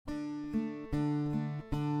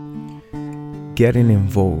getting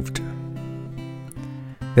involved.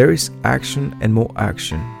 There is action and more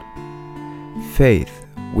action. Faith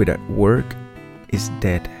without work is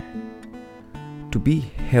dead. To be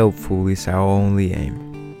helpful is our only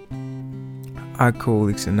aim.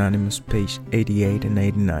 Alcoholics Anonymous, page 88 and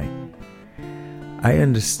 89. I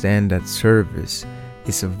understand that service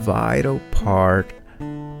is a vital part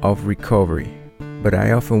of recovery, but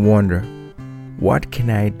I often wonder, what can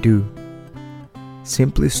I do?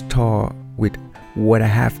 Simply start with what I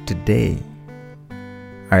have today.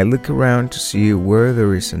 I look around to see where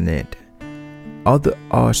there is a need. Are the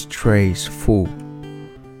ashtrays full?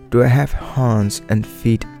 Do I have hands and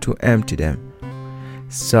feet to empty them?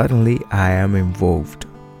 Suddenly I am involved.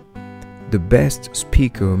 The best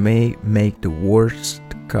speaker may make the worst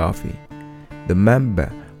coffee. The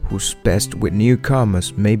member who's best with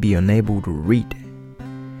newcomers may be unable to read.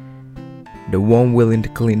 The one willing to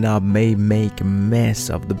clean up may make a mess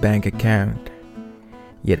of the bank account.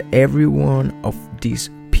 Yet every one of these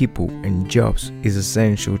people and jobs is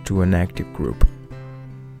essential to an active group.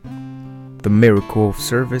 The miracle of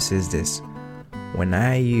service is this: when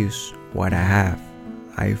I use what I have,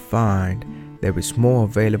 I find there is more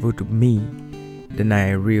available to me than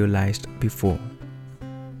I realized before.